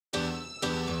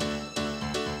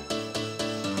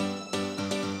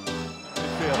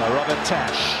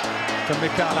Tesh to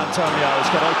Michael Antonio, who's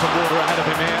got open water ahead of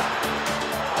him here.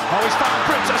 Oh, he's found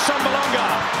Brits at Sombalonga!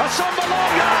 A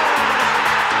Sombalonga!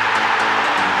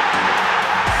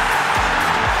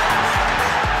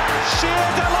 Sheer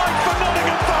delight for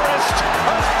Nottingham Forest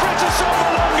as Brits at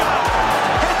Sombalonga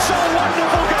hits a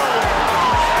wonderful goal.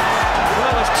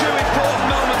 Well, there's two important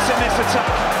moments in this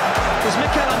attack. Because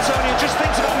Michael Antonio just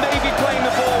thinks about maybe playing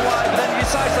the ball wide, but then he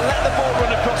decides to let the ball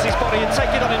run across his body and take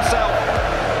it on himself.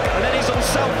 And then he's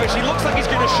unselfish, he looks like he's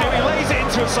going to shoot, he lays it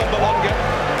into a Sombalonga.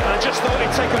 And I just thought he'd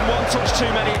taken one touch too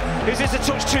many. Is this a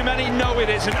touch too many? No, it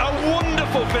isn't. A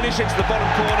wonderful finish into the bottom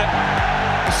corner.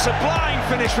 A sublime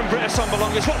finish from Britta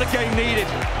Sombalonga. It's what the game needed.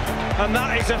 And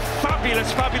that is a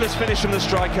fabulous, fabulous finish from the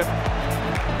striker.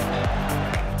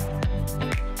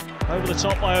 Over the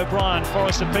top by O'Brien.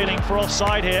 Forest appealing for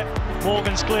offside here.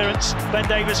 Morgan's clearance. Ben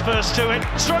Davies first to it.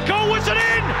 Struck onwards and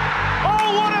in!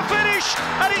 Oh, what a finish!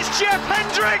 And it's Jeff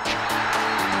Hendrick!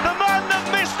 The man that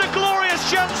missed the glorious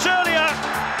chance earlier.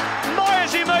 My,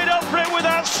 has he made up for it with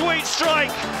that sweet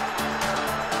strike.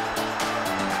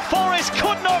 Forest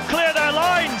could not clear their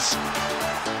lines.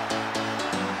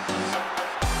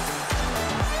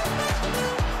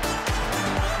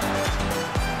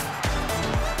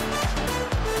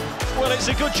 Well, it's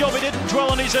a good job he didn't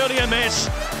dwell on his earlier miss.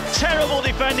 Terrible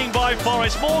defending by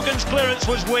Forest. Morgan's clearance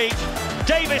was weak.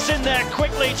 Davis in there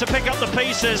quickly to pick up the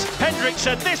pieces. Hendrick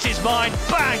said, this is mine.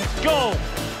 Bang, goal.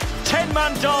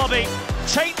 10-man Derby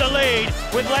take the lead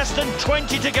with less than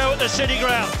 20 to go at the City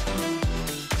Ground.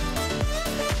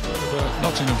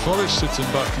 Nottingham Forest sitting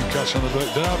back and catching the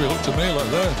break. Derby looked to me like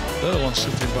they're the ones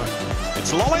sitting back.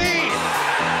 It's Lolly!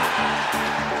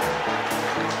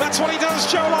 That's what he does,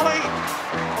 Joe Lolly.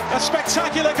 A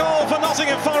spectacular goal for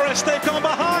Nottingham Forest. They've gone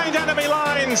behind enemy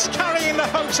lines, carrying the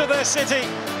hopes of their city.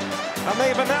 And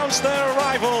they've announced their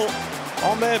arrival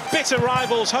on their bitter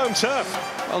rivals' home turf.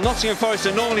 Well, Nottingham Forest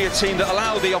are normally a team that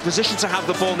allow the opposition to have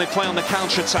the ball and they play on the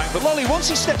counter-attack. But Lolly, once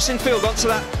he steps in field onto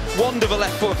that wand of a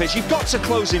left foot of his, you've got to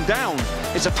close him down.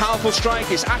 It's a powerful strike,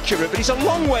 it's accurate, but he's a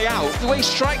long way out. The way he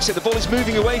strikes it, the ball is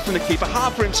moving away from the keeper.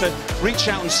 Hard for him to reach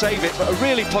out and save it, but a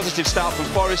really positive start from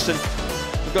Forest, and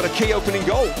we've got a key opening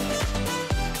goal.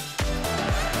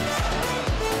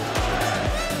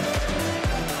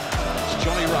 It's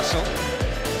Johnny Russell.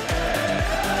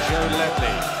 Joe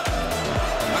Ledley.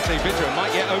 Mate Vidra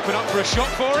might yet open up for a shot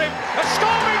for him. A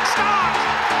storming start!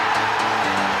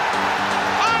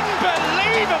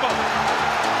 Unbelievable!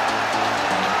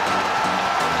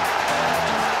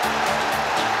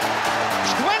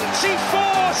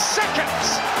 24 seconds!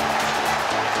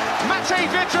 Mate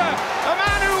Vidra, a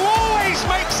man who always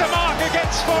makes a mark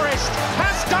against Forest,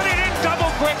 has done it in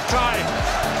double quick time.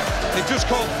 They've just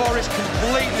caught Forest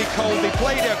completely cold. They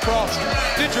played it across.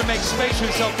 Vidra makes space for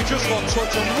himself. He just won't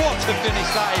touch, and what a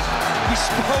finish that is. We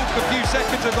spoke a few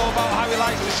seconds ago about how he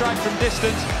likes to strike from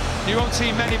distance. You won't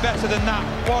see many better than that.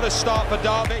 What a start for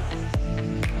Derby.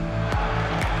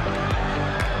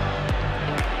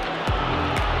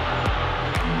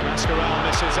 Mascaral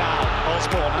misses out.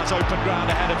 Osborne has open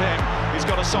ground ahead of him. He's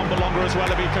got a Sombalonga as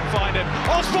well if he can find him.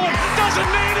 Osborne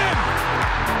doesn't need him!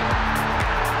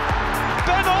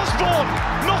 Ben Osborne,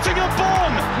 Nottingham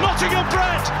born, Nottingham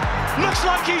bred, looks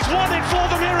like he's won it for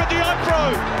them here at the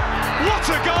iPro. What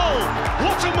a goal!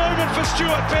 What a moment for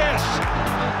Stuart Pearce.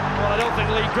 Well, I don't think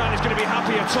Lee Grant is going to be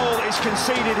happy at all. He's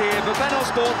conceded here, but Ben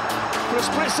Osborne, for a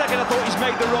split second I thought he's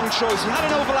made the wrong choice. He had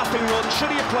an overlapping run, should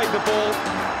he have played the ball?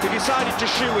 He decided to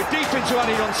shoot it deep into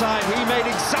added on time. He made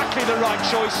exactly the right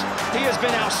choice. He has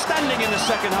been outstanding in the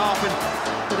second half, and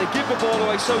they give the ball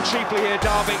away so cheaply here,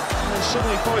 Derby, and then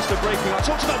suddenly Forest are breaking. I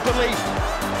talked about belief,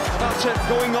 about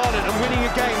going on and winning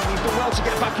a game. He's done well to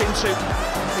get back into.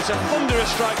 It's a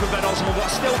thunderous strike from Ben Osborne, but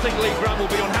I still think Lee Grant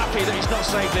will be unhappy that he's not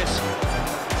saved this.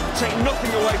 Take nothing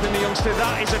away from the youngster.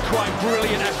 That is a quite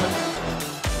brilliant effort.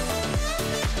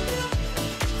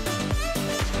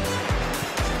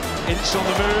 Ince on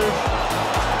the move.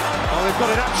 Oh, they've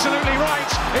got it absolutely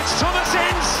right. It's Thomas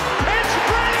Ince. It's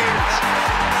brilliant!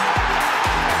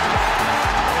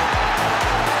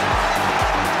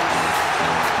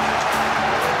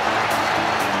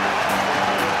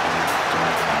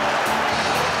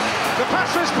 The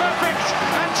pass was perfect,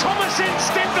 and Thomas Ince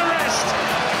did the rest.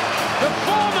 The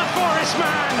former Forest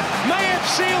man may have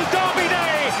sealed Derby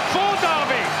Day for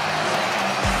Derby.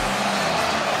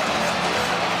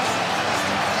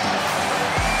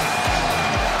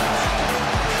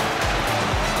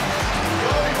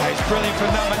 It's brilliant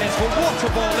from that man. Well, what a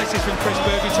ball this is from Chris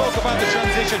Berg. We talk about the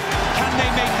transition. Can they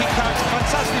make it count?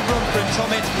 Fantastic run from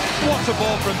Tom Ince. What a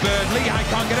ball from Bird. Lehigh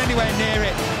can't get anywhere near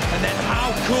it. And then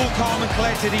how cool, calm and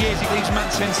collected he is. He leaves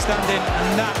Manson standing,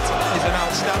 and that is an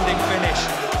outstanding finish.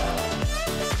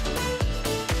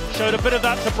 Showed a bit of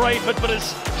that to Brayford, but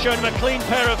has shown him a clean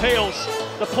pair of heels.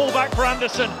 The pullback for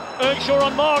Anderson. Earnshaw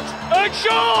unmarked.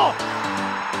 Earnshaw!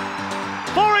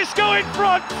 Forest go in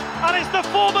front, and it's the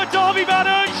former Derby man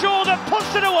Earnshaw that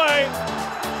puts it away.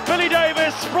 Billy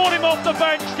Davis brought him off the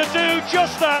bench to do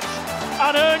just that,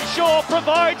 and Earnshaw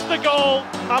provides the goal.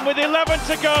 And with 11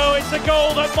 to go, it's a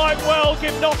goal that might well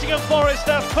give Nottingham Forest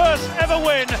their first ever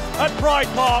win at Pride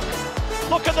Park.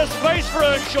 Look at the space for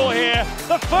Earnshaw here.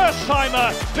 The first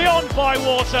timer beyond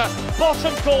Bywater,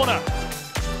 bottom corner.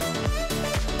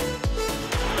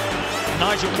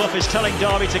 Nigel Clough is telling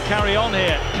Derby to carry on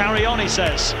here. Carry on, he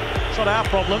says. It's not our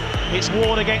problem. It's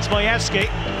Ward against Majewski.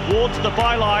 Ward to the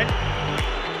byline.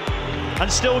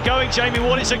 And still going, Jamie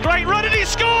Ward. It's a great run and he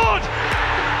scored!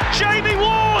 Jamie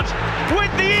Ward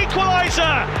with the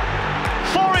equaliser.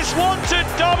 Forest wanted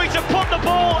Derby to put the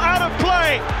ball out of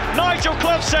play. Nigel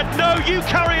Clough said, no, you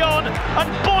carry on.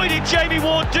 And boy, did Jamie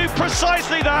Ward do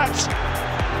precisely that.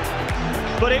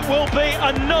 But it will be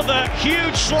another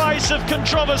huge slice of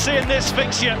controversy in this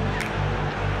fixture.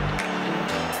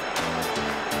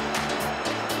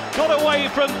 Got away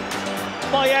from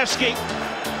Majewski,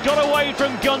 got away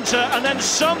from Gunter, and then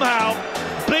somehow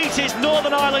beat his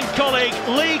Northern Ireland colleague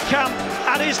Lee Camp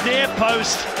at his near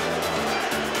post.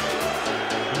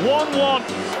 1-1.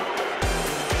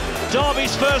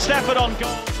 Derby's first effort on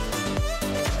goal.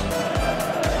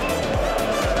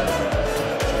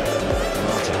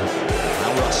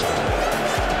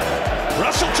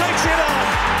 Russell takes it on.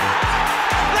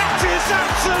 That is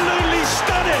absolutely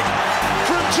stunning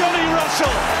from Johnny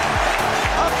Russell.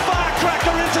 A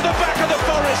firecracker into the back of the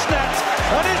Forest net,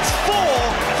 and it's 4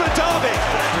 for Derby.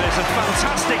 And it's a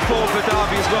fantastic ball for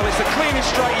Derby as well. It's the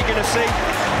cleanest strike you're going to see.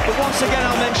 But once again,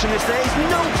 I'll mention this, there is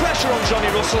no pressure on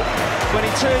Johnny Russell when he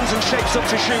turns and shapes up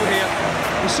to shoot here.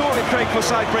 We saw it with Craig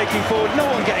Forsyth breaking forward, no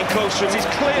one getting close to it. He's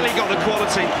clearly got the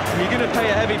quality, and you're going to pay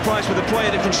a heavy price with a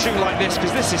player that can shoot like this, because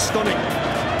this is stunning.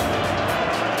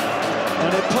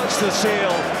 And it puts the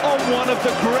seal on one of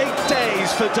the great days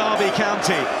for Derby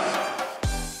County.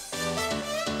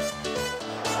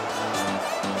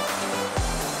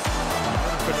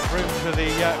 Room for the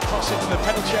cross into the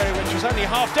penalty area, which was only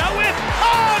half dealt with.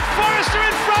 Oh, and Forrester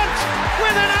in front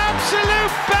with an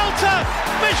absolute belter.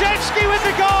 Majewski with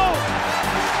the goal.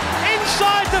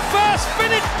 Inside the first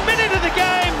minute of the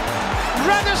game,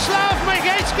 Radoslav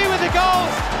Majewski with the goal.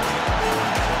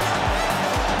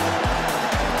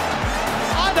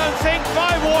 I don't think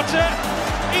Bywater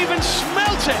even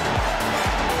smelt it.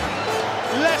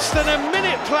 Less than a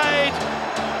minute played.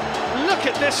 Look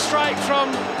at this strike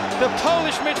from the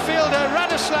Polish midfielder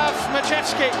Radoslav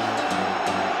Majewski.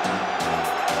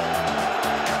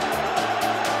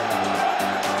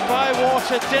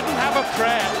 Bywater didn't have a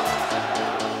prayer.